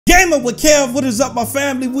Gaming with Kev, what is up, my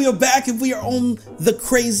family? We are back and we are on the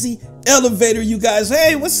crazy elevator, you guys.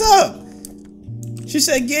 Hey, what's up? She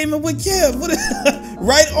said Gaming with Kev. What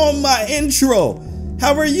right on my intro.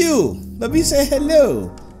 How are you? Let me say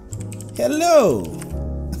hello. Hello.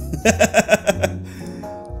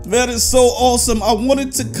 That is so awesome. I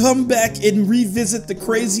wanted to come back and revisit the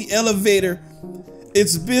crazy elevator.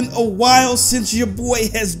 It's been a while since your boy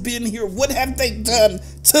has been here. What have they done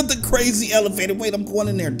to the crazy elevator? Wait, I'm going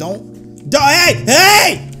in there. Don't.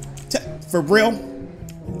 Hey! For real?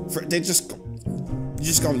 They just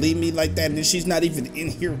gonna leave me like that, and then she's not even in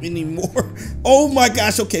here anymore. Oh my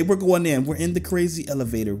gosh. Okay, we're going in. We're in the crazy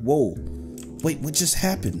elevator. Whoa. Wait, what just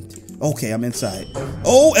happened? Okay, I'm inside.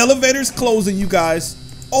 Oh, elevator's closing, you guys.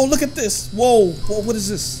 Oh, look at this. Whoa. Whoa, what is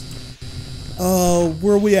this?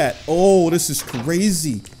 Where are we at? Oh, this is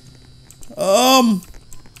crazy. What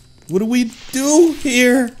do we do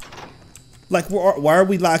here? Like, why are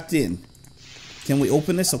we locked in? Can we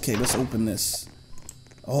open this? Okay, let's open this.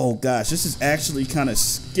 Oh gosh, this is actually kind of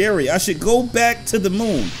scary. I should go back to the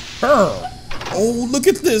moon. Oh, look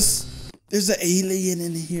at this. There's an alien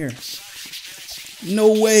in here.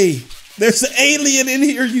 No way. There's an alien in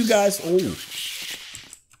here, you guys. Oh.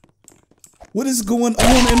 What is going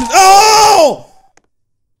on in this? Oh!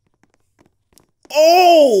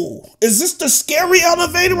 Oh! Is this the scary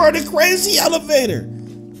elevator or the crazy elevator?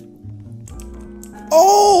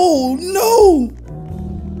 Oh, no!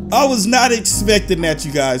 I was not expecting that,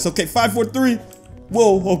 you guys. Okay, 5, 4, 3.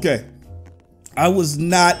 Whoa, okay. I was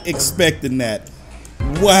not expecting that.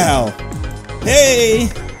 Wow. Hey!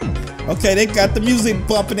 Okay, they got the music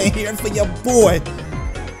bumping in here for your boy.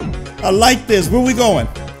 I like this. Where we going?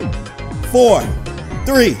 4,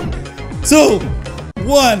 3, 2,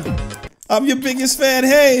 1. I'm your biggest fan.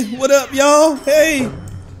 Hey, what up, y'all? Hey,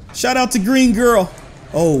 shout out to Green Girl.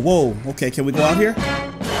 Oh, whoa. Okay, can we go out here?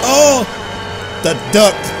 Oh, the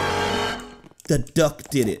duck. The duck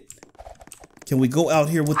did it. Can we go out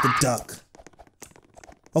here with the duck?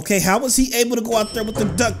 Okay, how was he able to go out there with the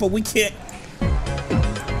duck, but we can't?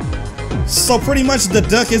 So pretty much the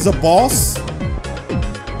duck is a boss?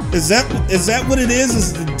 Is that what it is?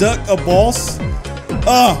 Is the duck a boss?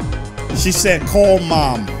 She said call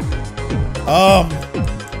mom.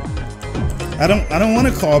 I don't want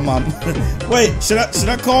to call mom. Wait, should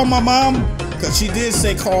I call my mom? Cause she did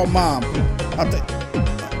say call mom.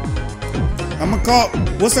 I'm gonna call.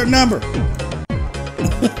 What's her number?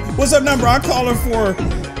 What's her number? I'll call her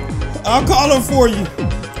for you.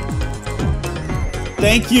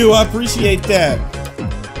 Thank you. I appreciate that.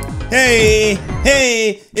 Hey,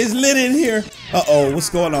 it's lit in here. Uh-oh, what's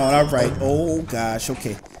going on? All right. Oh, gosh,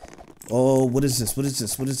 okay. Oh, what is this? What is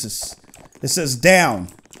this? What is this? It says down.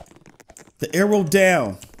 The arrow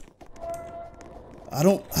down. I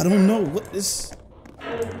don't know what this.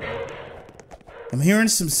 I'm hearing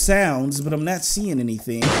some sounds, but I'm not seeing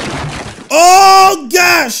anything. Oh,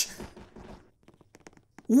 gosh!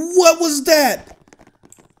 What was that?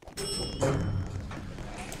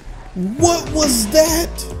 What was that?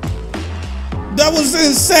 That was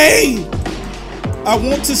insane! I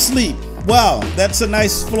want to sleep. Wow, that's a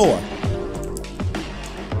nice floor.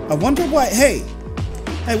 I wonder why. Hey,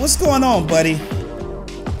 what's going on, buddy?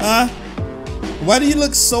 Huh? Why do you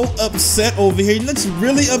look so upset over here? He looks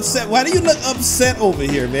really upset. Why do you look upset over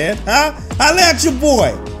here, man? Huh? Holla at your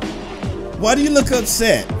boy. Why do you look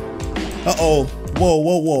upset? Uh-oh. Whoa.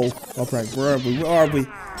 All right, where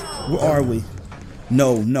are we?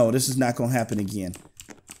 No, this is not gonna happen again.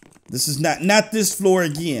 This is not this floor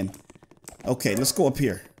again. Okay, let's go up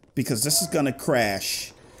here because this is gonna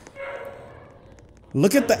crash.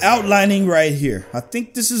 Look at the outlining right here. I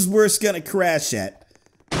think this is where it's gonna crash at.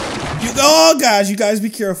 Oh gosh, you guys be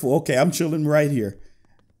careful. Okay, I'm chilling right here.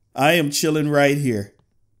 I am chilling right here.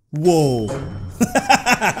 Whoa.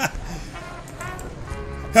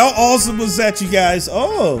 How awesome was that, you guys?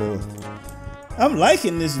 Oh, I'm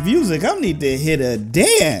liking this music. I need to hit a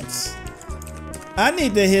dance. Hey,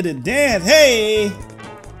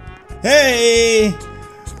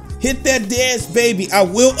 hit that dance, baby. I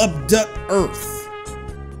will abduct Earth.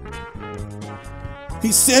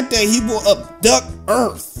 He said that he will abduct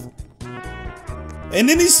Earth. And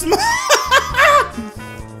then he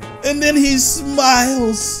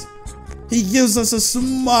smiles. He gives us a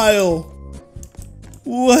smile.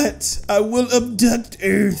 What? I will abduct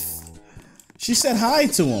Earth. She said hi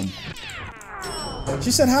to him.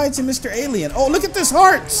 She said hi to Mr. Alien. Oh, look at this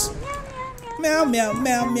hearts. Meow, meow,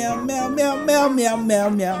 meow, meow, meow, meow, meow, meow, meow,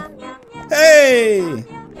 meow. Hey.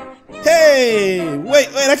 Wait,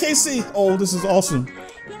 I can't see. Oh, this is awesome.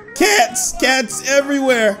 Cats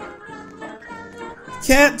everywhere.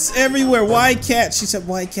 Cats everywhere. Why cats? She said,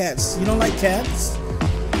 why cats? You don't like cats?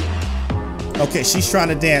 Okay, she's trying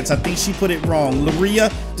to dance. I think she put it wrong.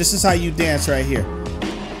 Laria, this is how you dance right here.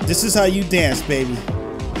 This is how you dance, baby.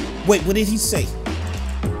 Wait, what did he say?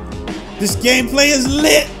 This gameplay is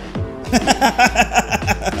lit.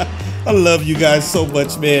 I love you guys so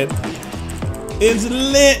much, man. It's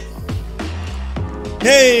lit.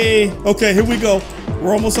 Hey. Okay, here we go.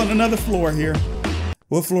 We're almost on another floor here.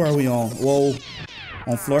 What floor are we on? Whoa.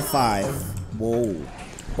 On floor 5. Whoa.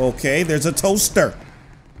 Okay, there's a toaster.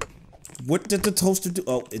 What did the toaster do?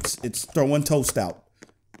 Oh, it's throwing toast out.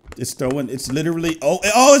 It's literally, oh,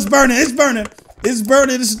 it's burning, it's burning. It's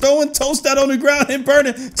burning, it's throwing toast out on the ground and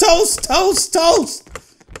burning. Toast, toast, toast.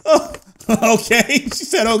 Oh, okay, she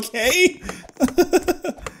said okay.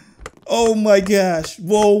 Oh my gosh,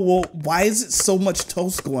 whoa, whoa. Why is it so much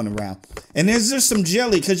toast going around? And is there some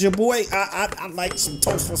jelly? Cause your boy, I like some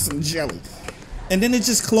toast with some jelly. And then it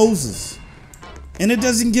just closes. And it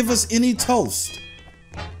doesn't give us any toast.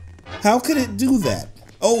 How could it do that?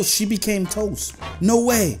 Oh, she became toast. No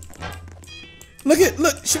way.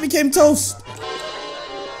 Look, she became toast.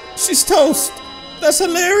 She's toast. That's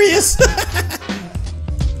hilarious.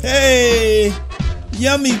 Hey,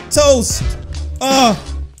 yummy toast.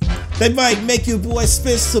 They might make your boy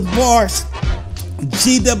spit some bars.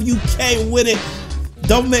 GWK with it.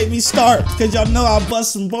 Don't make me start, because y'all know I'll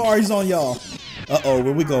bust some bars on y'all. Uh-oh,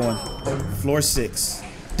 where we going? Floor 6.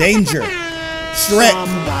 Danger. Shrek.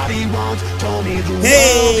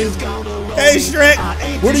 Hey. Hey, Shrek.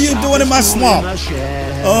 What are you doing in my swamp?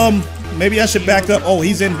 Maybe I should back up. Oh,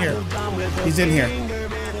 he's in here. He's in here.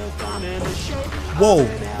 Whoa.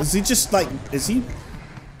 Is he just like, is he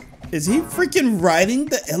freaking riding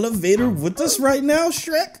the elevator with us right now,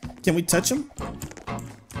 Shrek? Can we touch him?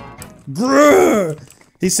 Grr.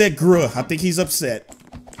 He said grr. I think he's upset.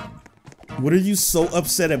 What are you so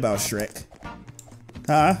upset about, Shrek?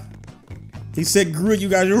 Huh? He said grr, you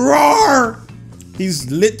guys. Roar!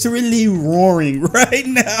 He's literally roaring right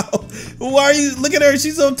now. Why are you? Look at her.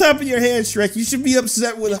 She's on top of your head, Shrek. You should be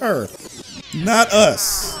upset with her, not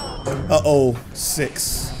us. Uh-oh.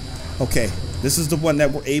 6. Okay. This is the one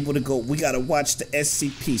that we're able to go. We got to watch the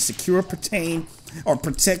SCP. Secure, pertain, or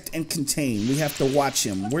protect and contain. We have to watch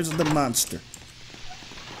him. Where's the monster?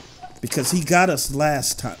 Because he got us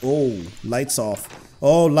last time. Oh, lights off.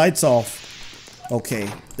 Oh, lights off.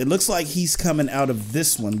 Okay. It looks like he's coming out of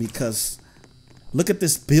this one because look at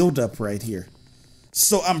this buildup right here.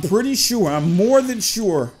 So I'm pretty sure, I'm more than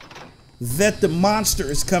sure that the monster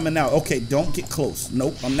is coming out. Okay, don't get close.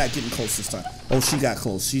 Nope, I'm not getting close this time. Oh, she got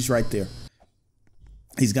close. She's right there.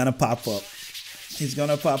 He's gonna pop up. He's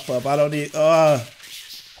gonna pop up. I don't need, oh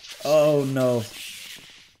no.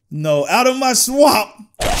 No, out of my swamp.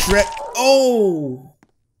 Shrek. Oh,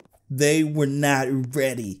 they were not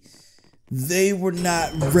ready. They were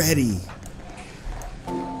not ready.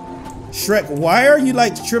 Shrek, why are you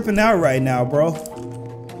like tripping out right now, bro?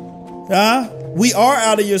 Huh? We are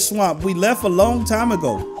out of your swamp. We left a long time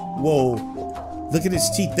ago. Whoa. Look at his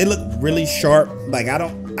teeth. They look really sharp. Like I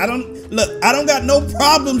don't got no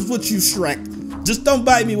problems with you, Shrek. Just don't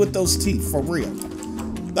bite me with those teeth, for real.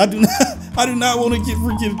 I do not want to get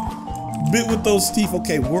freaking bit with those teeth.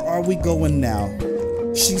 Okay, where are we going now?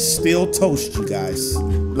 She's still toast, you guys.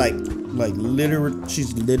 Like literally,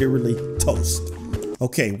 she's literally toast.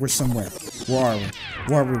 Okay, we're somewhere. Where are we?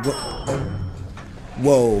 Where are we?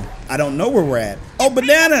 Whoa, I don't know where we're at. Oh,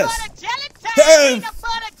 bananas! Hey!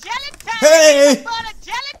 Hey!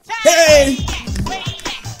 Hey!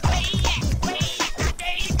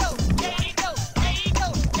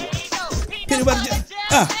 Peanut butter jelly.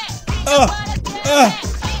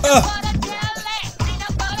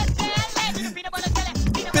 Peanut butter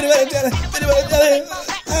jelly. Peanut butter jelly.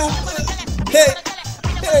 Hey!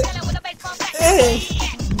 Hey! Hey!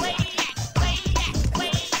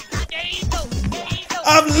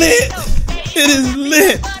 I'm lit! It is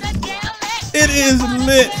lit! It is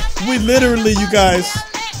lit! We literally, you guys,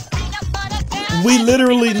 we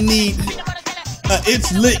literally need a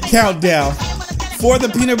It's Lit countdown for the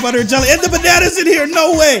peanut butter jelly and the bananas in here.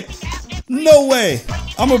 No way! No way!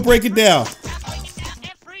 I'm gonna break it down.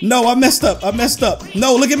 No, I messed up. I messed up.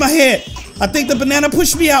 No, look at my head. I think the banana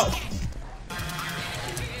pushed me out.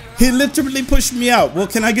 He literally pushed me out. Well,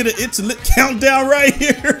 can I get an It's Lit countdown right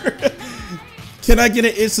here? Can I get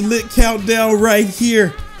an It's Lit countdown right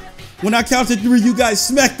here? When I count to 3, you guys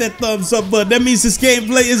smack that thumbs up button. That means this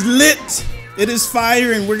gameplay is lit. It is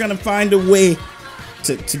fire, and we're gonna find a way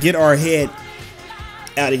to get our head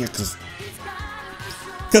out of here,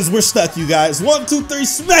 cause we're stuck, you guys. 1, 2, 3,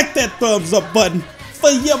 smack that thumbs up button for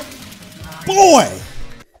your boy.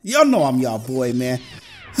 Y'all know I'm y'all boy, man.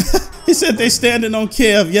 He said they standing on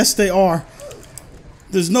Kev. Yes, they are.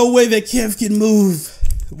 There's no way that Kev can move.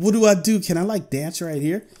 What do I do? Can I like dance right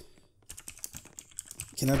here?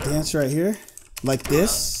 Can I dance right here? Like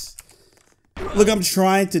this? Look, I'm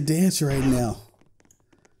trying to dance right now.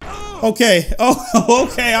 Okay. Oh,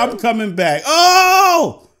 okay. I'm coming back.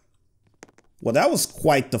 Oh! Well, that was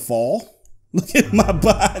quite the fall. Look at my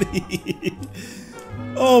body.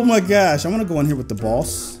 Oh my gosh. I want to go in here with the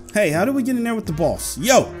boss. Hey, how do we get in there with the boss?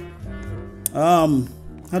 Yo. I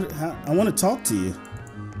want to talk to you.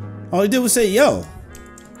 All he did was say, yo.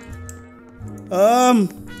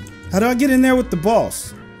 How do I get in there with the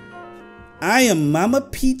boss? I am Mama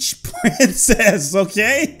Peach Princess,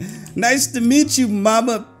 okay? Nice to meet you,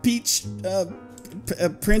 Mama Peach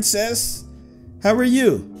Princess. How are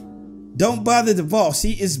you? Don't bother the boss,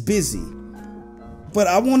 he is busy. But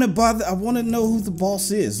I want to know who the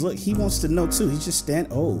boss is. Look, he wants to know too. He's just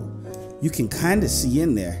standing. Oh, you can kind of see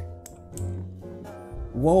in there.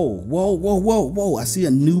 Whoa, whoa, whoa, whoa, whoa. I see a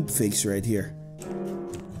noob face right here.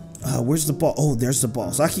 Where's the boss? Oh, there's the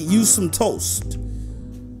boss. I could use some toast.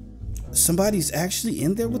 Somebody's actually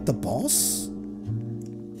in there with the boss?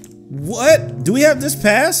 What? Do we have this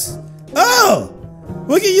pass? Oh,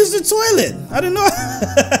 we can use the toilet. I didn't know.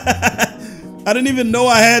 I didn't even know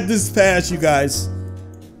I had this pass, you guys.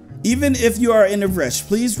 Even if you are in a rush,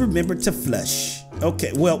 please remember to flush.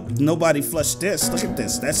 Okay, well, nobody flushed this. Look at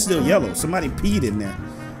this. That's still yellow. Somebody peed in there.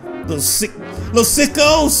 Little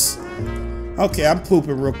sickos. Okay, I'm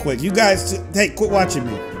pooping real quick. You guys, hey, quit watching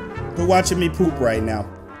me. Quit watching me poop right now.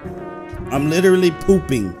 I'm literally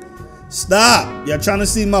pooping. Stop. Y'all trying to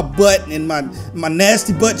see my butt and my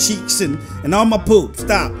nasty butt cheeks and all my poop.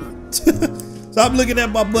 Stop. Stop looking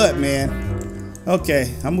at my butt, man.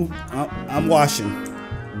 Okay, I'm washing.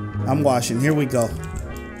 I'm washing. Here we go.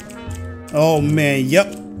 Oh, man.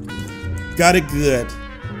 Yep. Got it good.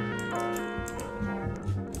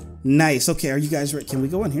 Nice. Okay, are you guys ready? Can we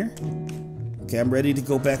go in here? Okay, I'm ready to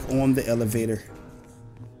go back on the elevator.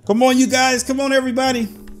 Come on, you guys. Come on, everybody.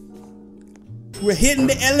 We're hitting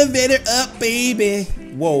the elevator up, baby.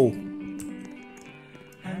 Whoa.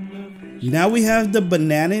 Now we have the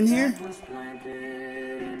banana in here?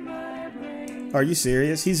 Are you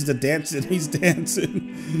serious? He's dancing. He's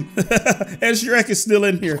dancing. And Shrek is still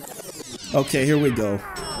in here. Okay, here we go.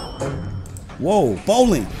 Whoa,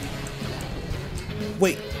 bowling.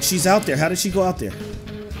 Wait, she's out there. How did she go out there?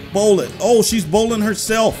 Bowling. Oh, she's bowling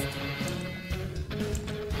herself.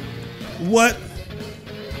 What?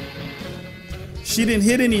 She didn't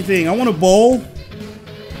hit anything. I want to bowl.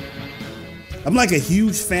 I'm like a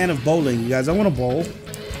huge fan of bowling, you guys. I want to bowl.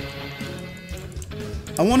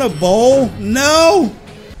 I want to bowl. No!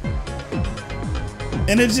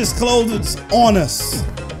 And it just closes on us.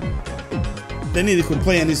 They need to quit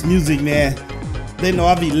playing this music, man. They know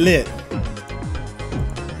I'll be lit.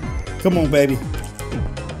 Come on, baby.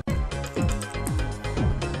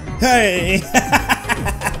 Hey!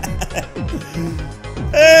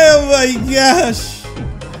 Oh my gosh!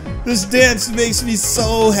 This dance makes me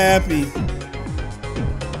so happy.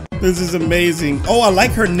 This is amazing. Oh, I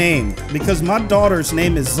like her name because my daughter's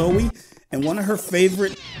name is Zoe, and one of her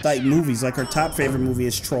favorite movies, like her top favorite movie,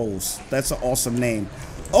 is Trolls. That's an awesome name.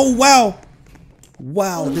 Oh wow!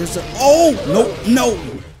 Wow, there's a no.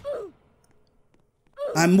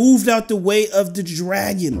 I moved out the way of the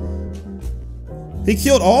dragon. He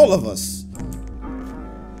killed all of us.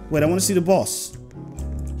 Wait, I want to see the boss.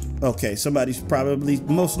 Okay, somebody's probably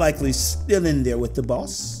most likely still in there with the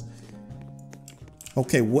boss.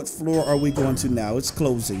 Okay, what floor are we going to now? It's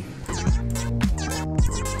closing.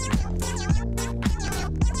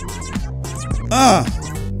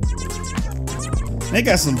 They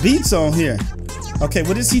got some beats on here. Okay,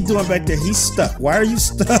 what is he doing back there? He's stuck. Why are you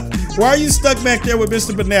stuck? Why are you stuck back there with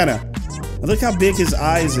Mr. Banana? Look how big his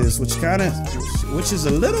eyes is, which is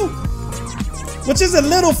a little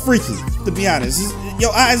freaky, to be honest.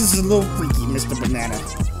 Your eyes is a little freaky, Mr. Banana.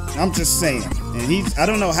 I'm just saying. And I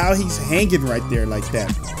don't know how he's hanging right there like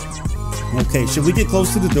that. Okay, should we get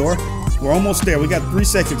close to the door? We're almost there. We got 3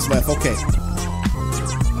 seconds left. Okay.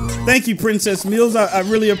 Thank you, Princess Mills. I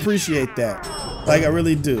really appreciate that. Like, I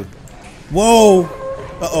really do. Whoa.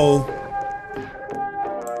 Uh-oh.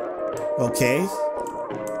 Okay.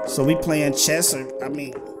 So we playing chess, or, I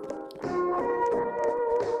mean...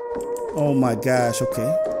 Oh my gosh,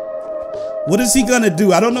 okay. What is he gonna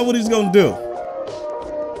do? I don't know what he's gonna do.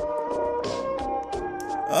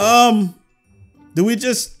 Do we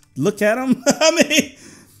just look at him? I mean,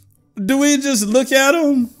 do we just look at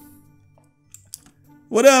him?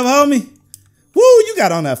 What up, homie? Woo, you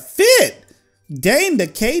got on a fit. Dang, the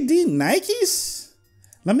KD Nikes?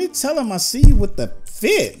 Let me tell him I see you with the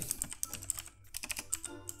fit.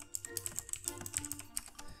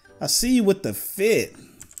 I see you with the fit.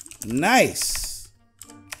 Nice.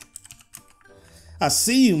 I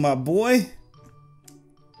see you, my boy.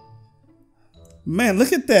 Man,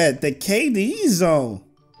 look at that. The KD zone.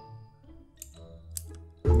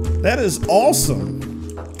 That is awesome.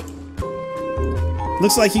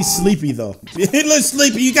 Looks like he's sleepy though. He looks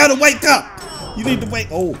sleepy. You gotta wake up. You need to wake.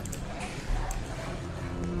 Oh.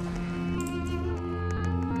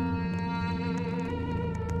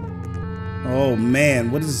 Oh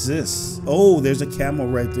man, what is this? Oh, there's a camel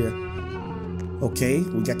right there. Okay,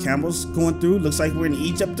 we got camels going through. Looks like we're in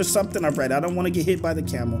Egypt or something. All right, I don't want to get hit by the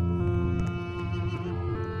camel.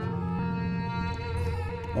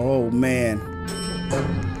 Oh man.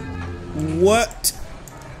 What?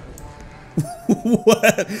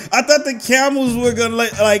 What? I thought the camels were gonna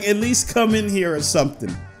like at least come in here or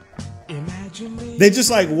something. They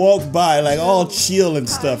just like walked by like all chill and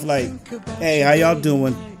stuff like, hey, how y'all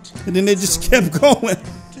doing? And then they just kept going.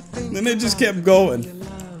 Then they just kept going.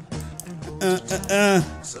 I'm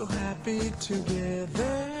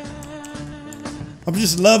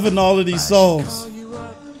just loving all of these songs.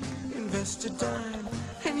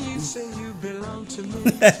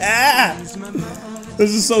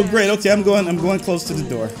 This is so great. Okay, I'm going close to the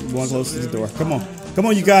door. I'm going close to the door. Come on. Come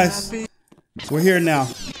on, you guys. We're here now.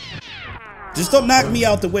 Just don't knock me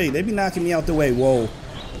out the way. They be knocking me out the way. Whoa.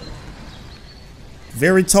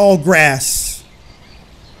 Very tall grass.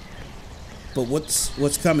 But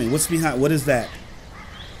what's coming? What's behind? What is that?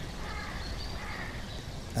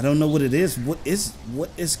 I don't know what it is. What is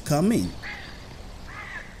coming?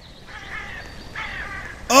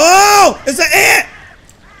 Oh, it's an ant.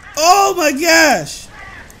 Oh my gosh.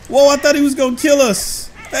 Whoa, I thought he was gonna kill us.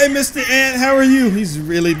 Hey, Mr. Ant, how are you? He's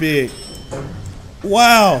really big.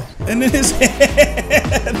 Wow. And then his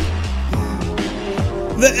head.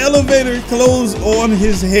 The elevator closed on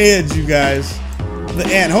his head, you guys. The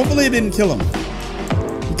ant. Hopefully it didn't kill him.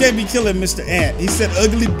 You can't be killing Mr. Ant. He said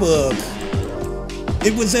ugly bug.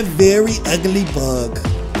 It was a very ugly bug.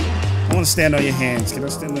 I want to stand on your hands. Can I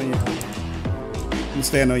stand on your... I'm gonna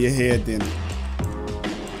stand on your head then.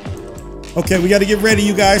 Okay, we got to get ready,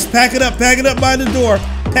 you guys. Pack it up by the door.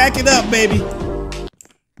 Pack it up, baby.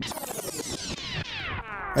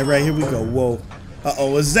 All right, here we go. Whoa.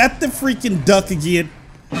 Uh-oh, is that the freaking duck again?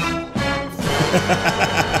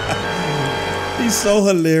 He's so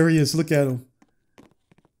hilarious. Look at him.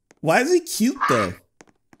 Why is he cute though?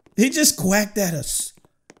 He just quacked at us.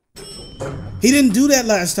 He didn't do that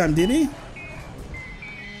last time, did he?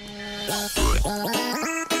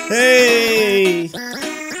 Hey!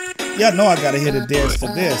 Y'all know I gotta hit a dance to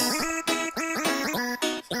this.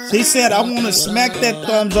 He said, I want to smack that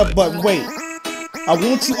thumbs up button. Wait. I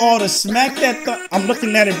want you all to smack that thumb. I'm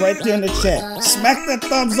looking at it right there in the chat. Smack that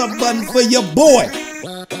thumbs up button for your boy.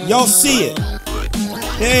 Y'all see it.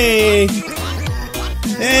 Hey.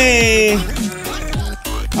 Hey.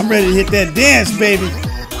 I'm ready to hit that dance, baby.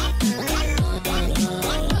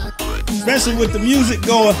 Especially with the music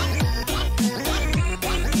going.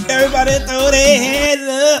 Everybody throw their hands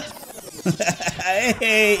up.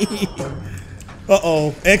 Hey.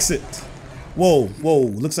 Uh-oh. Exit. Whoa, whoa.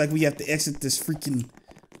 Looks like we have to exit this freaking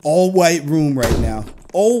all-white room right now.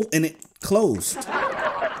 Oh, and it closed.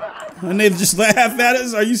 And they just laugh at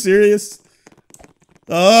us? Are you serious?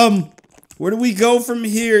 Where do we go from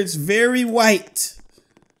here? It's very white.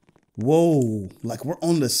 Whoa. Like we're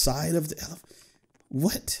on the side of the elevator.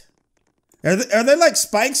 What? Are there like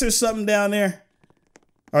spikes or something down there?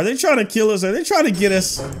 Are they trying to kill us? Are they trying to get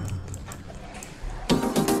us?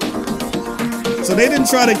 So they didn't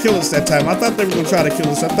try to kill us that time. I thought they were going to try to kill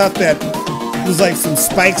us. I thought that it was like some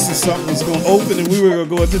spikes or something was going to open and we were going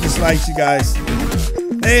to go into the spikes, you guys.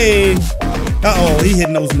 Hey. Uh-oh, he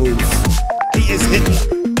hitting those moves. He is hitting.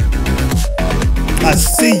 I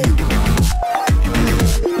see you.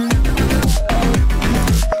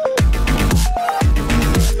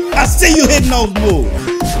 I see you hitting those moves.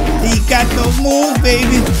 He got those moves,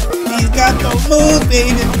 baby. He's got those moves,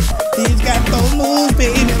 baby. He's got those moves,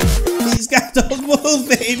 baby. He's got those moves,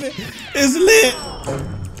 baby. It's lit.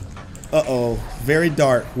 Uh-oh. Very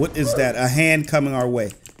dark. What is that? A hand coming our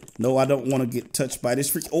way. No, I don't want to get touched by this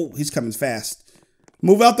freak. Oh, he's coming fast.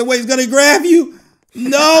 Move out the way. He's going to grab you.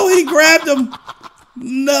 No, he grabbed him.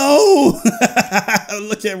 No.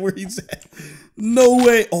 Look at where he's at. No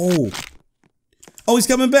way. Oh. Oh, he's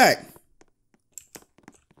coming back.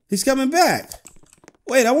 He's coming back.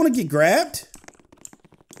 Wait, I want to get grabbed.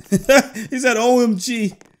 He said,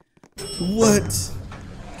 OMG. What?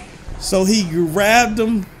 So he grabbed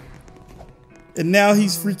him. And now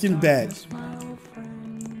he's freaking back.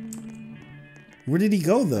 Where did he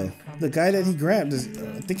go though? The guy that he grabbed, I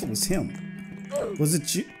think it was him. Was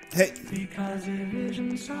it you? Hey.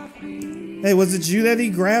 Hey, was it you that he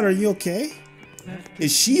grabbed? Are you okay?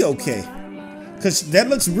 Is she okay? Because that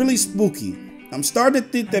looks really spooky. I'm starting to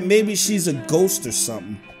think that maybe she's a ghost or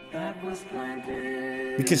something.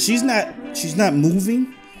 Because she's not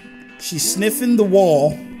moving. She's sniffing the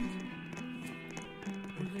wall.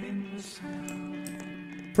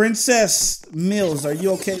 Princess Mills, are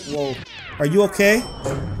you okay? Whoa. Are you okay?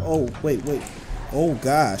 Oh, wait. Oh,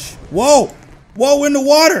 gosh. Whoa. Whoa, we're in the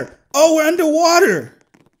water. Oh, we're underwater.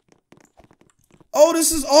 Oh,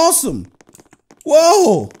 this is awesome.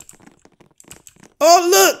 Whoa. Oh,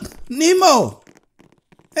 look. Nemo.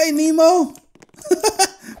 Hey, Nemo.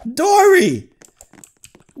 Dory.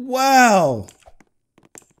 Wow.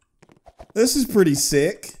 This is pretty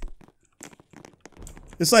sick.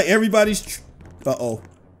 It's like everybody's... Uh-oh.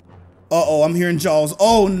 Uh-oh, I'm hearing Jaws.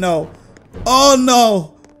 Oh, no. Oh,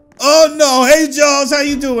 no. Oh, no. Hey, Jaws, how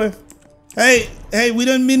you doing? Hey, we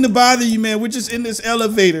didn't mean to bother you, man. We're just in this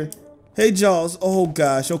elevator. Hey, Jaws. Oh,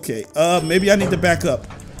 gosh. Okay. Maybe I need to back up.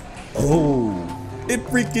 Oh, it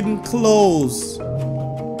freaking closed.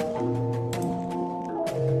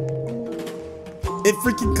 It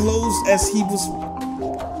freaking closed as he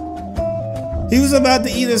was about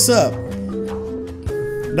to eat us up.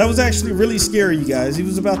 That was actually really scary, you guys. He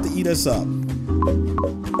was about to eat us up.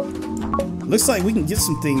 Looks like we can get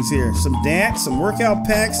some things here. Some dance, some workout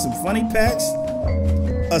packs, some funny packs.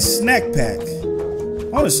 A snack pack.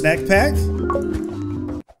 Oh, a snack pack?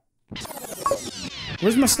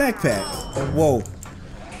 Where's my snack pack? Whoa.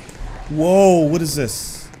 Whoa, what is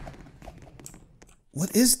this?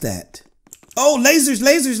 What is that? Oh, lasers,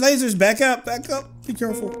 lasers, lasers. Back up, back up. Be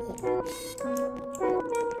careful.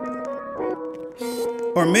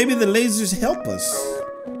 Or maybe the lasers help us.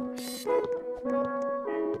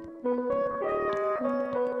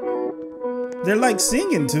 They're like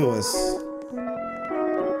singing to us.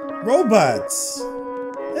 Robots.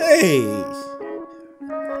 Hey.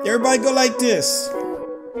 Everybody go like this.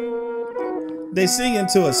 They singing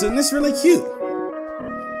to us, and it's really cute.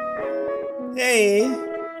 Hey.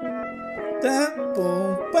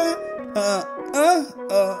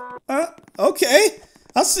 Okay.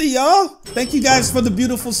 I see y'all. Thank you guys for the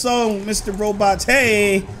beautiful song, Mr. Robots.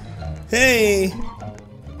 Hey. Hey.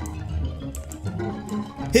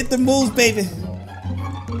 Hit the moves, baby.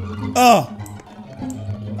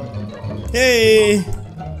 Hey.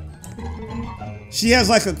 She has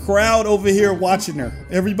like a crowd over here watching her.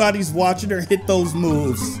 Everybody's watching her hit those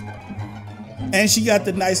moves. And she got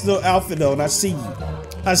the nice little outfit on. I see you.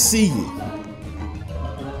 I see you.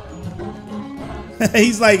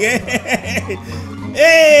 He's like, hey.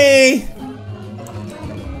 Hey.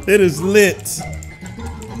 It is lit.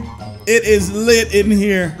 It is lit in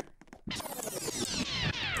here.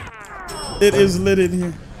 It is lit in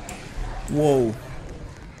here. Whoa.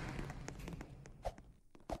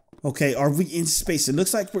 Okay, are we in space? It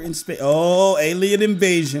looks like we're in space. Oh, alien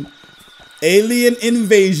invasion. Alien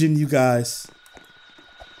invasion, you guys.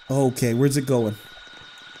 Okay, where's it going?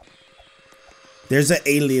 There's an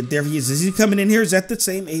alien. There he is. Is he coming in here? Is that the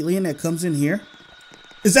same alien that comes in here?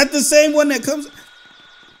 Is that the same one that comes?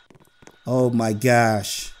 Oh my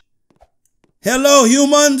gosh. Hello,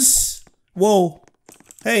 humans. Whoa.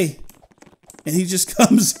 Hey. And he just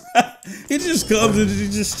comes. He just comes and he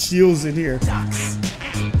just chills in here.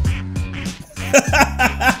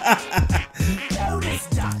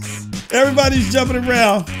 Everybody's jumping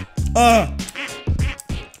around.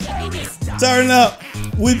 Turn up.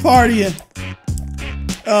 We partying.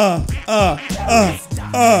 Yeah.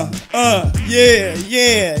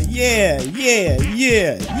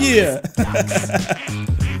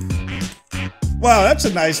 Wow, that's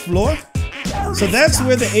a nice floor. So that's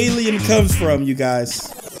where the alien comes from, you guys.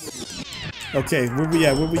 Okay, where we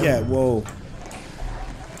at? Where we at? Whoa.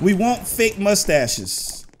 We want fake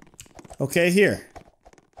mustaches. Okay, here.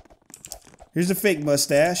 Here's a fake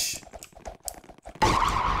mustache.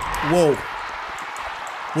 Whoa.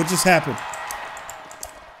 What just happened?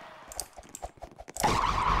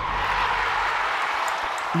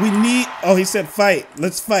 We need... Oh, he said fight.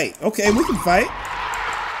 Let's fight. Okay, we can fight.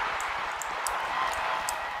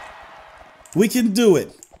 We can do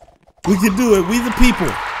it. We can do it. We the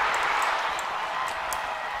people.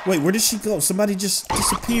 Wait, where did she go? Somebody just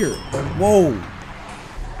disappeared. Whoa.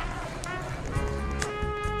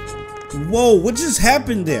 Whoa, what just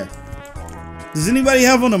happened there? Does anybody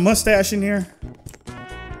have on a mustache in here?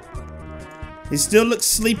 He still looks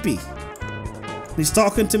sleepy. He's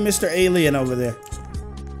talking to Mr. Alien over there.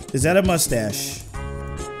 Is that a mustache?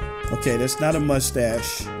 Okay, that's not a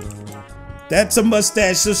mustache. That's a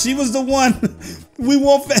mustache. So she was the one We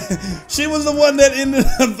won't. She was the one that ended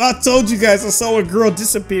up. I told you guys I saw a girl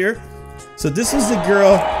disappear. So this was the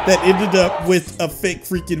girl that ended up with a fake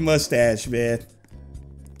freaking mustache, man.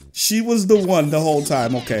 She was the one the whole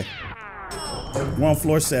time. Okay. We're on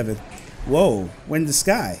floor 7. Whoa, we're in the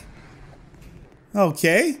sky.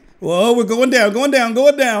 Okay. Whoa, we're going down, going down,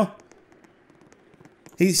 going down.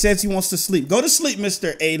 He says he wants to sleep. Go to sleep,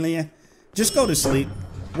 Mr. Alien. Just go to sleep.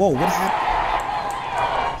 Whoa, what happened?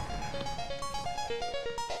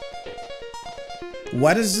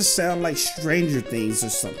 Why does this sound like Stranger Things or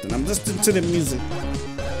something? I'm listening to the music.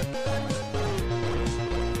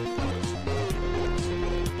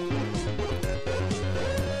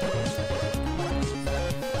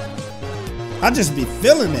 I just be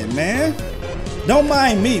feeling it, man. Don't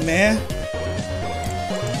mind me, man.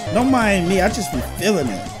 Don't mind me. I just be feeling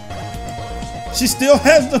it. She still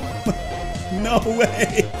has the... No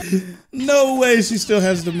way. No way she still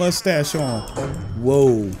has the mustache on.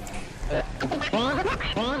 Whoa.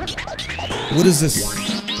 What is this?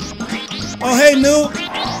 Oh, hey, noob.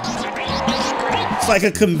 It's like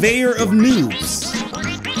a conveyor of noobs.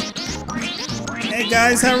 Hey,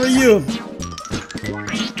 guys, how are you?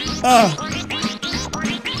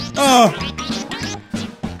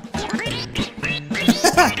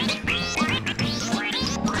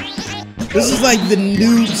 This is like the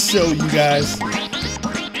noob show, you guys.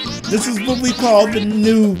 This is what we call the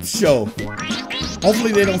noob show.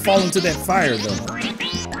 Hopefully they don't fall into that fire, though.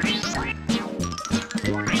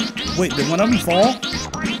 Wait, did one of them fall?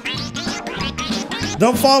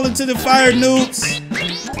 Don't fall into the fire, noobs.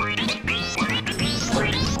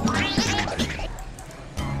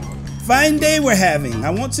 Fine day we're having.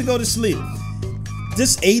 I want to go to sleep.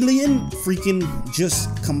 This alien freaking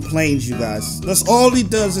just complains, you guys. That's all he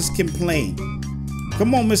does is complain.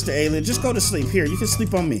 Come on, Mr. Alien. Just go to sleep. Here, you can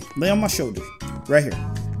sleep on me. Lay on my shoulder. Right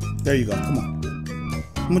here. There you go. Come on.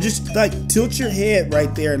 I'm gonna just like tilt your head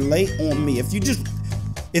right there and lay on me. If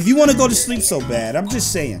you want to go to sleep so bad, I'm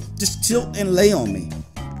just saying, just tilt and lay on me.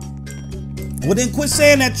 Well, then quit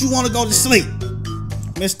saying that you want to go to sleep,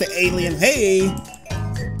 Mr. Alien. Hey.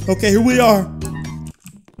 Okay, here we are.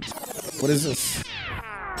 What is this?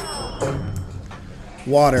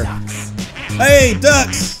 Water. Hey,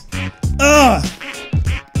 ducks.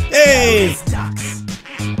 Hey.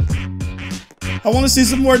 I want to see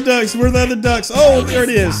some more ducks. Where are the other ducks? Oh, there it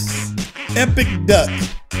is. Epic duck.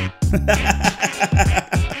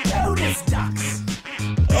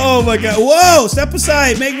 Oh my god. Whoa, step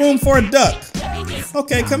aside. Make room for a duck.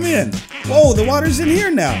 Okay, come in. Whoa, the water's in here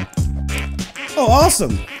now. Oh,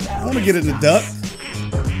 awesome. I want to get in the duck.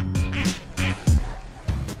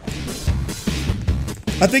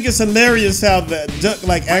 I think it's hilarious how the duck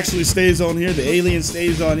like actually stays on here. The alien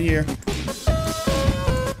stays on here.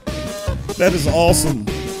 That is awesome.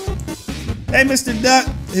 Hey, Mr. Duck.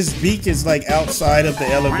 His beak is like outside of the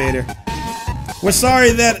elevator. We're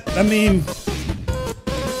sorry that, I mean,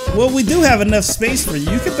 well, we do have enough space for you.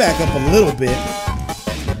 You can back up a little bit.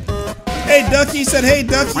 Hey, Ducky said, hey,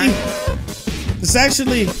 Ducky. It's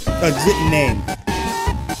actually a good name.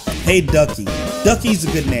 Hey, Ducky. Ducky's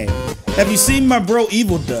a good name. Have you seen my bro,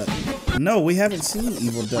 Evil Duck? No, we haven't seen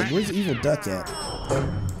Evil Duck. Where's Evil Duck at?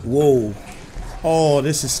 Whoa. Oh,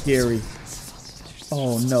 this is scary.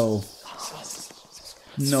 Oh, no.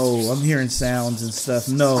 No, I'm hearing sounds and stuff.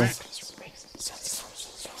 No.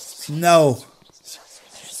 No.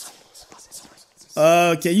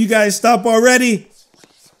 Can you guys stop already?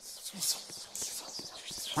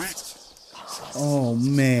 Oh,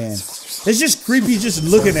 man. It's just creepy just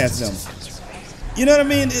looking at them. You know what I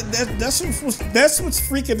mean? That's what's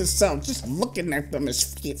freaking us out. Just looking at them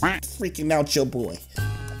is freaking out your boy.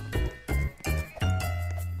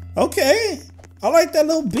 Okay. I like that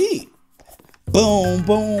little beat. Boom,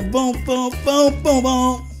 boom, boom, boom, boom, boom,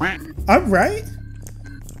 boom. All right.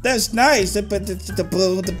 That's nice. The boom, boom,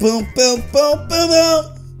 boom, boom, boom, boom.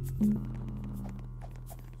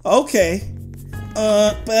 Okay.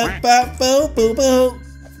 Boom, boom, boom.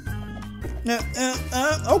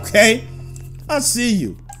 Okay. I see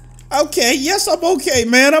you. Okay. Yes, I'm okay,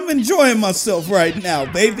 man. I'm enjoying myself right now,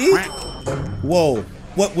 baby. Whoa.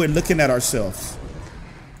 What? We're looking at ourselves.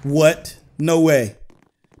 What? No way.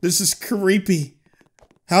 This is creepy.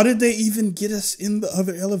 How did they even get us in the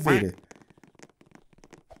other elevator?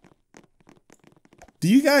 Do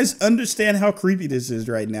you guys understand how creepy this is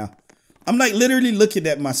right now? I'm like literally looking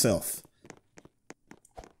at myself.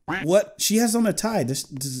 What? She has on a tie.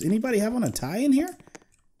 Does anybody have on a tie in here?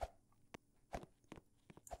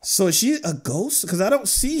 So is she a ghost? Because I don't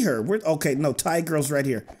see her. Okay, no, tie girl's right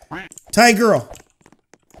here. Tie girl.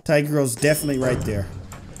 Tie girl's definitely right there.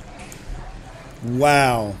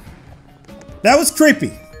 Wow. That was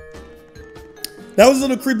creepy. That was a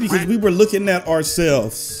little creepy because we were looking at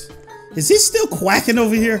ourselves. Is he still quacking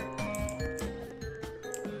over here?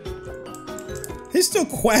 He's still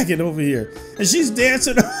quacking over here. And she's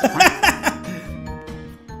dancing.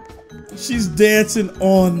 She's dancing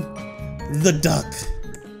on the duck.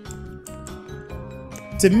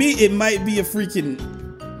 To me, it might be a freaking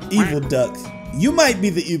evil duck. You might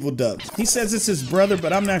be the evil duck. He says it's his brother,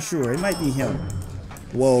 but I'm not sure. It might be him.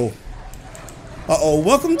 Whoa. Uh-oh.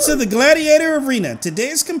 Welcome to the Gladiator Arena.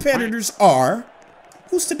 Today's competitors are...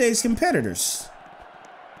 Who's today's competitors?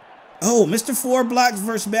 Oh, Mr. 4 Blocks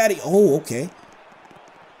versus Batty. Oh, okay.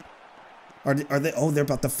 Are they? Oh, they're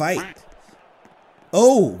about to fight.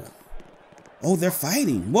 Oh. Oh, they're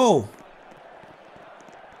fighting. Whoa.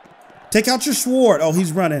 Take out your sword. Oh,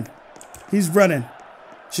 he's running. He's running.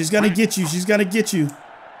 She's gonna get you. She's gonna get you.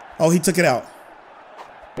 Oh, he took it out.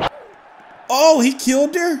 Oh, he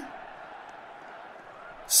killed her?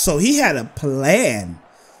 So he had a plan.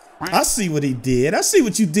 I see what he did. I see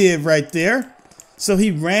what you did right there. So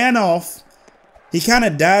he ran off. He kind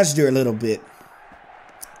of dodged her a little bit.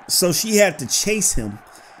 So she had to chase him.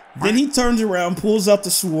 Then he turns around, pulls out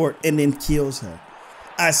the sword, and then kills her.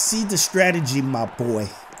 I see the strategy, my boy.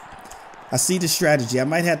 I see the strategy. I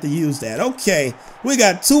might have to use that. Okay, we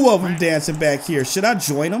got 2 of them dancing back here. Should I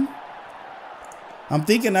join them? I'm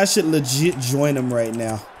thinking I should legit join them right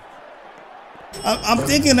now. I'm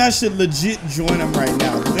thinking I should legit join them right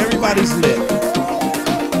now. Everybody's lit.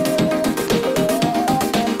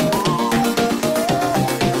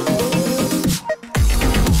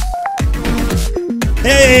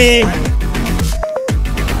 Hey!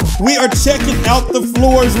 We are checking out the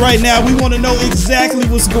floors right now. We want to know exactly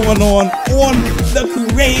what's going on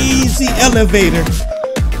the crazy elevator.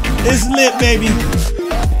 It's lit, baby.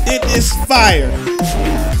 It is fire.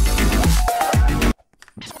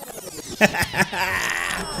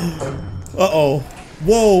 Uh-oh.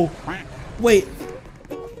 Whoa. Wait.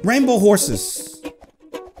 Rainbow horses.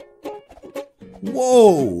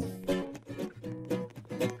 Whoa.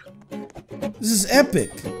 This is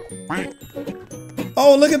epic.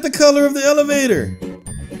 Oh, look at the color of the elevator.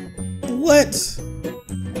 What?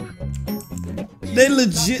 They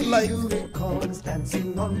legit like...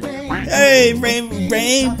 Hey,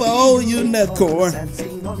 rainbow unicorn.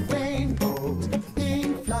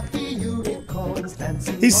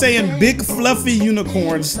 He's saying big fluffy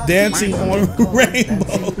unicorns dancing on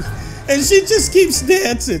rainbows. And she just keeps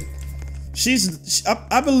dancing.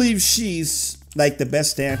 I believe she's like the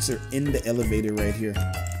best dancer in the elevator right here.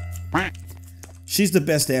 She's the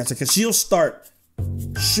best dancer because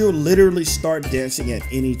she'll literally start dancing at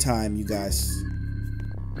any time, you guys.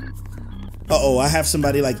 Uh-oh, I have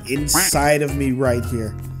somebody like inside of me right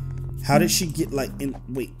here. How did she get like in?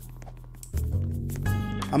 Wait.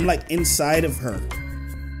 I'm like inside of her.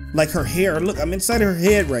 Like her hair. Look, I'm inside her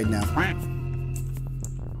head right now.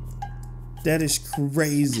 That is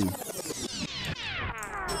crazy.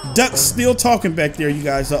 Duck's still talking back there, you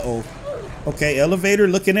guys. Uh-oh. Okay, elevator,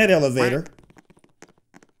 looking at elevator.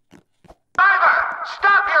 Driver,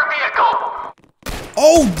 stop your vehicle!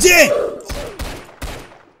 Oh, damn!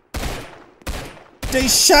 They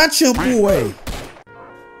shot your boy.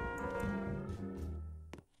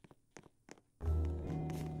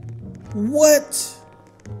 What?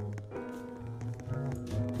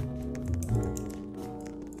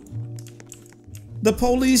 The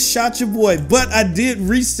police shot your boy, but I did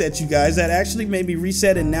reset, you guys. That actually made me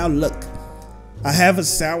reset, and now look. I have a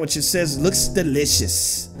sandwich. It says, looks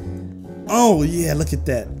delicious. Oh, yeah, look at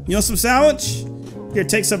that. You want some sandwich? Here,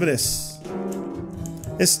 take some of this.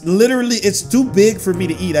 It's literally, it's too big for me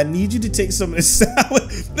to eat. I need you to take some of this sandwich.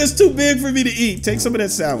 It's too big for me to eat. Take some of that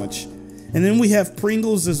sandwich. And then we have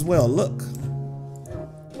Pringles as well. Look.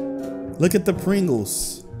 Look at the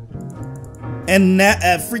Pringles. And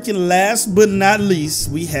freaking last but not least,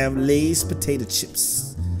 we have Lay's potato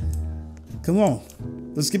chips. Come on.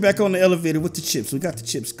 Let's get back on the elevator with the chips. We got the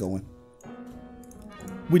chips going.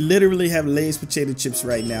 We literally have Lay's potato chips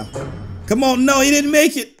right now. Come on. No, he didn't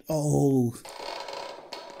make it. Oh.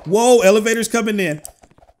 Whoa, elevator's coming in.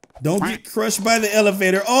 Don't get crushed by the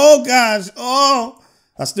elevator. Oh, gosh. Oh.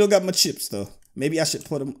 I still got my chips, though. Maybe I should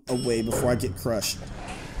put them away before I get crushed.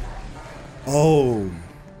 Oh.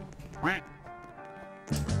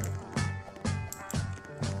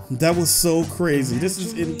 That was so crazy. This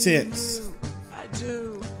is intense.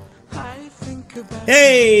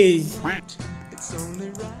 Hey!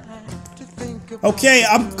 Okay,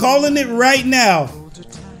 I'm calling it right now.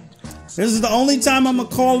 This is the only time I'm gonna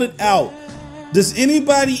call it out. Does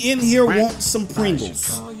anybody in here want some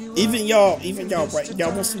Pringles? Even y'all, right?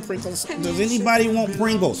 Y'all want some Pringles? Does anybody want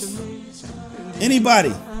Pringles?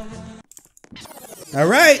 Anybody? All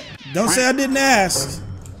right. Don't say I didn't ask.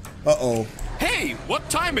 Uh-oh. Hey, what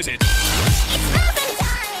time is it? It's muffin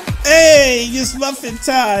time! Hey, it's muffin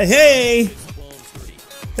time. Hey.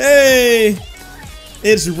 Hey.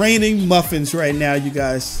 It's raining muffins right now, you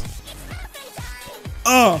guys.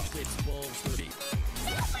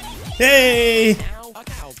 Hey.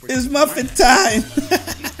 It's muffin time.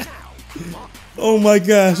 Oh my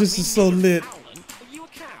gosh, this is so lit.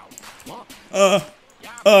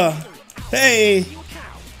 Hey.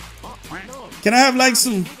 Can I have like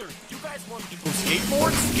some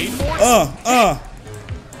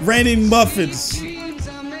raining muffins?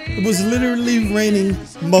 It was literally raining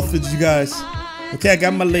muffins, you guys. Okay, I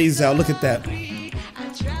got my lays out. Look at that.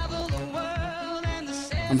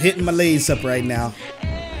 I'm hitting my lays up right now.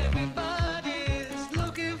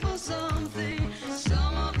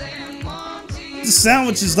 The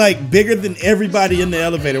sandwich is like bigger than everybody in the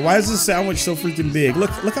elevator. Why is this sandwich so freaking big? Look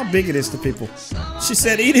how big it is to people. She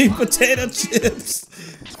said eating potato chips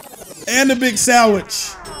and a big sandwich.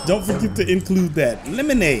 Don't forget to include that.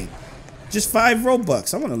 Lemonade. Just 5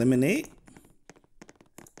 Robux. I want a lemonade.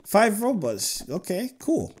 5 Robux. Okay,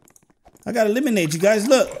 cool. I got a lemonade, you guys.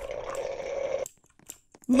 Look.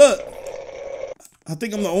 Look. I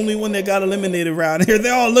think I'm the only one that got a lemonade around here.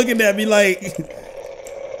 They're all looking at me like,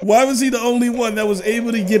 why was he the only one that was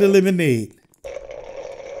able to get a lemonade?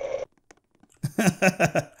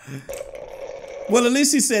 Well, at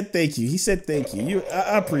least he said thank you. He said thank you.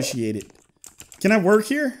 I appreciate it. Can I work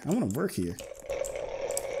here? I want to work here.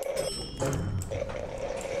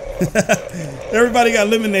 Everybody got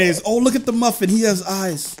lemonades. Oh, look at the muffin. He has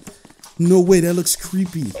eyes. No way, that looks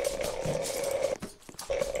creepy.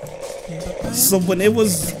 So when it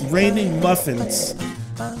was raining muffins,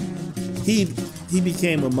 he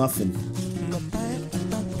became a muffin.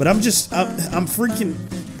 But I'm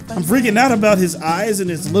freaking out about his eyes and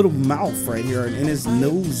his little mouth right here and his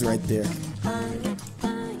nose right there.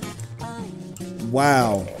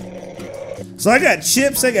 Wow. So I got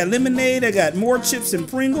chips, I got lemonade, I got more chips and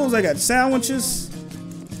Pringles, I got sandwiches.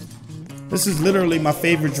 This is literally my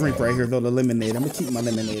favorite drink right here though, the lemonade. I'm gonna keep my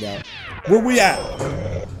lemonade out. Where we at?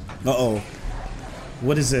 Uh-oh.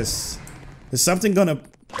 What is this? Is something gonna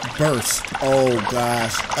burst? Oh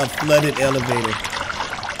gosh, a flooded elevator.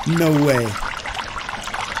 No way.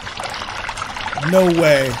 No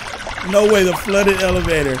way. No way, the flooded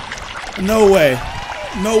elevator. No way.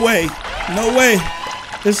 No way. No way.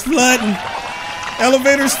 It's flooding.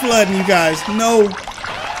 Elevator's flooding, you guys. No.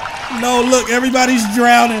 No, look, everybody's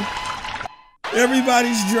drowning.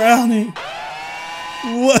 Everybody's drowning.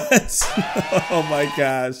 What? Oh my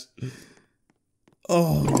gosh.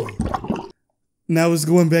 Oh. Now it's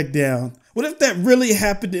going back down. What if that really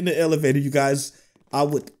happened in the elevator, you guys? I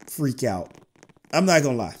would freak out. I'm not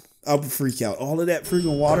gonna lie. I would freak out. All of that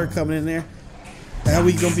freaking water coming in there. How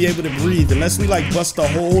we gonna be able to breathe? Unless we like bust a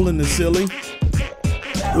hole in the ceiling,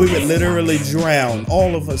 we would literally drown.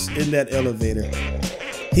 All of us in that elevator.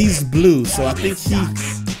 He's blue, so I think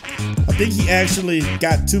he actually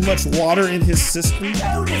got too much water in his system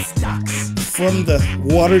from the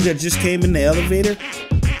water that just came in the elevator.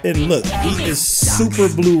 And look, he is super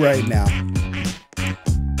blue right now.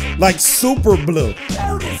 Like super blue.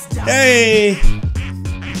 Hey!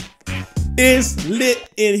 It's lit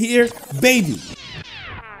in here, baby.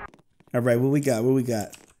 All right, what we got? What we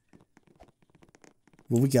got?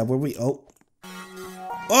 What we got? Where we? Oh!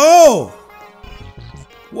 Oh!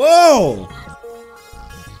 Whoa!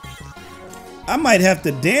 I might have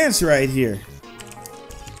to dance right here,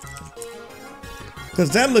 cause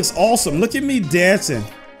that looks awesome. Look at me dancing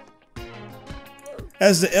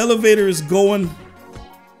as the elevator is going.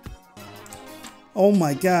 Oh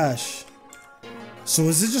my gosh! So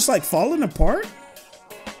is it just like falling apart?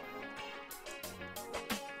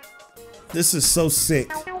 This is so sick.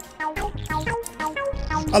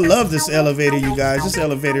 I love this elevator, you guys. This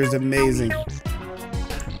elevator is amazing.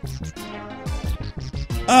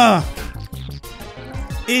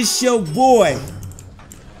 It's your boy.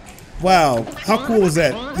 Wow, how cool was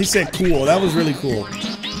that? He said cool. That was really cool.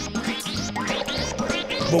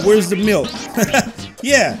 But where's the milk?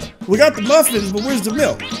 Yeah, we got the muffins, but where's the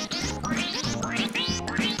milk?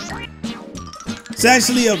 It's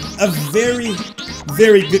actually a very,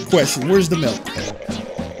 very good question. Where's the milk?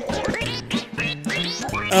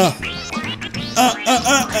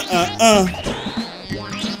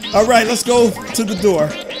 All right, let's go to the door.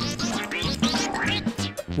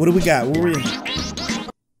 What do we got? Where are we?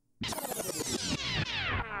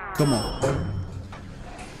 Come on.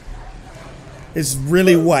 It's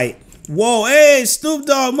really white. Whoa, hey, Snoop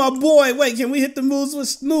Dogg, my boy. Wait, can we hit the moves with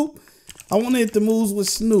Snoop? I want to hit the moves with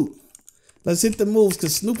Snoop. Let's hit the moves,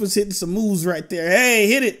 because Snooper's hitting some moves right there. Hey,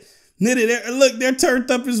 hit it. Hit it. Look, they're turned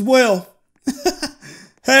up as well.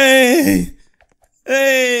 Hey.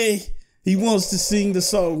 Hey. He wants to sing the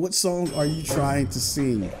song. What song are you trying to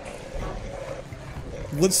sing?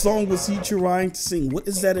 What song was he trying to sing? What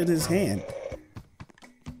is that in his hand?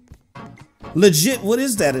 Legit, what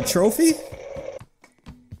is that? A trophy?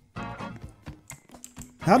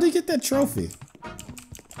 How did he get that trophy?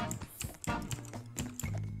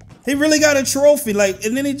 He really got a trophy, like,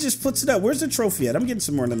 and then he just puts it up. Where's the trophy at? I'm getting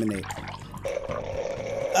some more lemonade.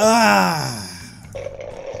 Ah.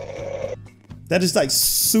 That is like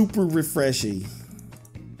super refreshing.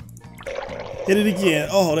 Hit it again.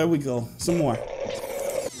 Oh, there we go. Some more.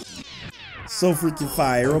 So freaking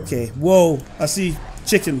fire. Okay. Whoa. I see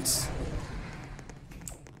chickens.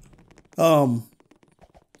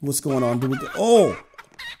 What's going on? Oh.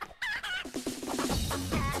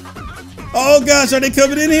 Oh gosh, are they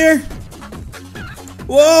coming in here?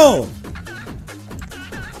 Whoa.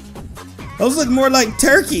 Those look more like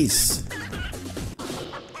turkeys.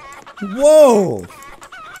 Whoa.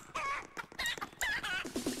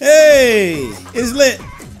 Hey, it's lit.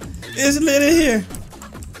 It's lit in here.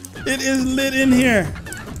 It is lit in here.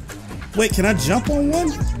 Wait, can I jump on one?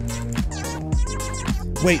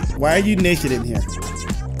 Wait, why are you naked in here?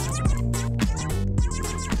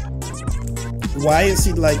 Why is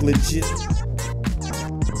he like legit?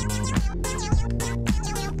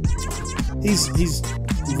 He's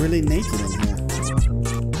really naked in here.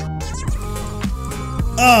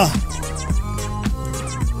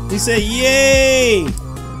 He said, yay!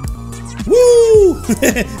 Woo!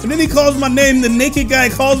 And then he calls my name. The naked guy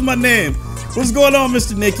calls my name. What's going on,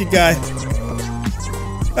 Mr. Naked Guy?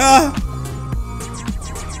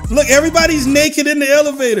 Look, everybody's naked in the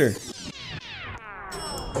elevator.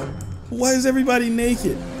 Why is everybody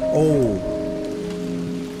naked? Oh,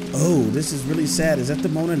 this is really sad. Is that the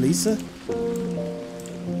Mona Lisa?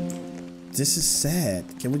 This is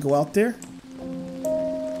sad. Can we go out there?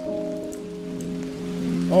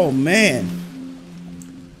 Oh, man.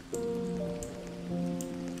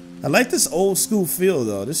 I like this old school feel,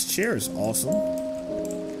 though. This chair is awesome.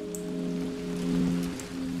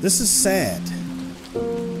 This is sad.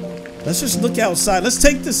 Let's just look outside. Let's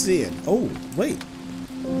take this in. Oh, wait.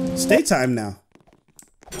 It's daytime now.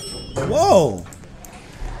 Whoa.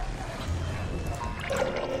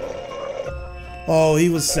 Oh, he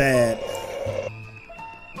was sad.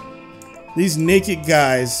 These naked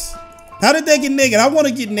guys. How did they get naked? I want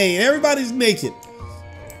to get naked. Everybody's naked.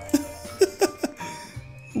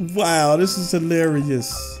 Wow, this is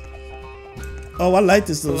hilarious. Oh, I like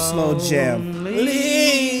this little slow jam.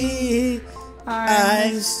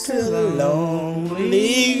 I'm still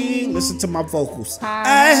lonely. Listen to my vocals.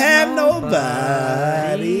 I have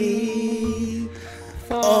nobody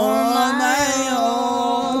on my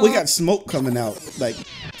own. We got smoke coming out, like,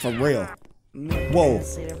 for real. Whoa.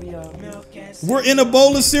 We're in a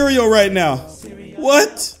bowl of cereal right now.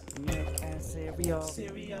 What?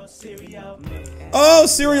 Oh,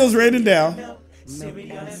 cereal's raining down.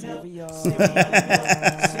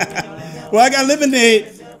 Well, I got lemonade.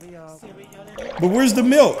 But where's the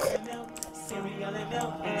milk?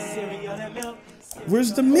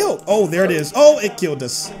 Where's the milk? Oh, there it is. Oh, it killed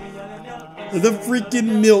us. The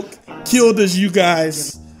freaking milk killed us, you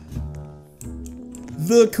guys.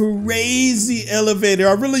 The crazy elevator.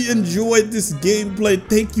 I really enjoyed this gameplay.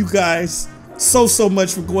 Thank you guys so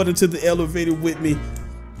much for going into the elevator with me.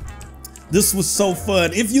 This was so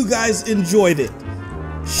fun. If you guys enjoyed it,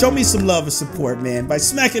 show me some love and support, man, by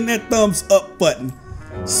smacking that thumbs up button.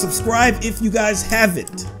 Subscribe if you guys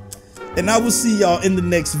haven't. And I will see y'all in the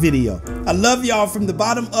next video. I love y'all from the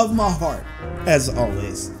bottom of my heart, as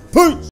always. Peace!